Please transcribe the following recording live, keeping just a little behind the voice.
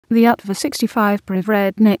The Utva-65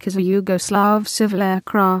 Privrednik is a Yugoslav civil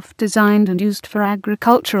aircraft designed and used for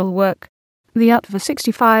agricultural work. The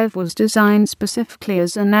Utva-65 was designed specifically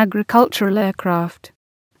as an agricultural aircraft.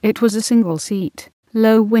 It was a single-seat,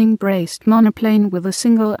 low-wing braced monoplane with a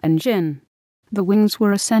single engine. The wings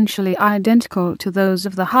were essentially identical to those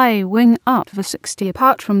of the high-wing Utva-60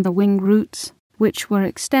 apart from the wing roots, which were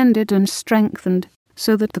extended and strengthened,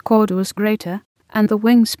 so that the chord was greater, and the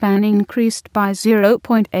wingspan increased by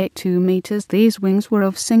 0.82 meters. These wings were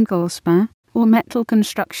of single-spar, or metal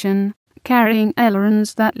construction, carrying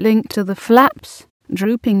ailerons that linked to the flaps,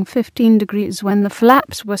 drooping 15 degrees when the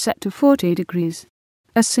flaps were set to 40 degrees.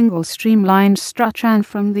 A single streamlined strut ran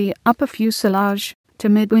from the upper fuselage to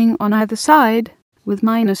mid-wing on either side, with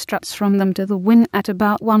minor struts from them to the wing at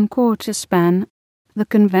about 1/4 span. The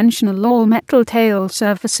conventional all-metal tail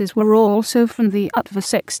surfaces were also from the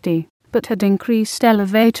Utva-60, but had increased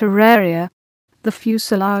elevator area. The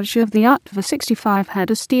fuselage of the Utva-65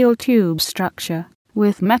 had a steel tube structure,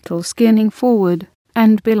 with metal skinning forward,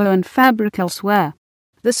 and below and fabric elsewhere.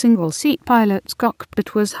 The single-seat pilot's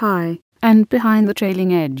cockpit was high, and behind the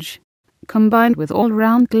trailing edge. Combined with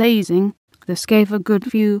all-round glazing, this gave a good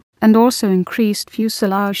view, and also increased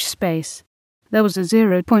fuselage space. There was a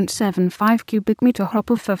 0.75 cubic meter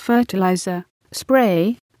hopper for fertilizer,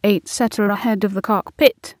 spray, etc. ahead of the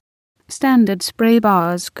cockpit. Standard spray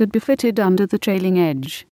bars could be fitted under the trailing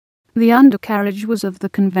edge. The undercarriage was of the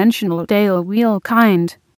conventional tail wheel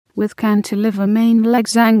kind, with cantilever main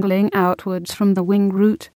legs angling outwards from the wing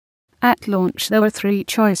root. At launch there were 3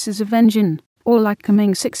 choices of engine, all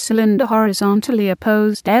Lycoming 6-cylinder horizontally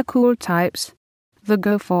opposed air-cooled types. The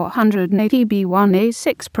Go 480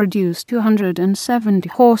 B1A6 produced 270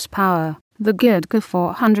 horsepower, the geared Go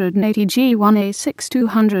 480 G1A6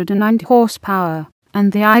 290 horsepower,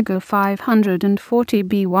 and the Igo 540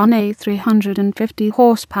 B1A 350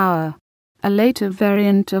 horsepower. A later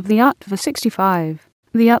variant of the Utva-65,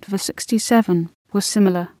 the Utva-67, was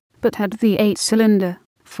similar, but had the 8-cylinder,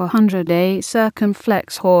 400A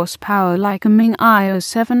circumflex horsepower Lycoming IO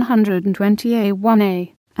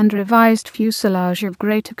 720A1A, and revised fuselage of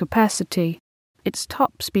greater capacity. Its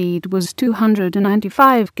top speed was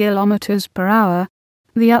 295 km per hour.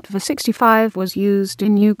 The Utva-65 was used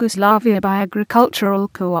in Yugoslavia by agricultural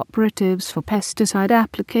cooperatives for pesticide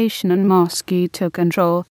application and mosquito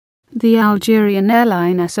control. The Algerian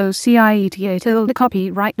airline Société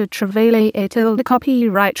Copyright de Travail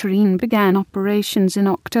Copyright Reen began operations in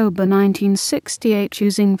October 1968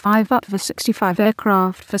 using 5 Utva-65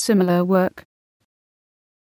 aircraft for similar work.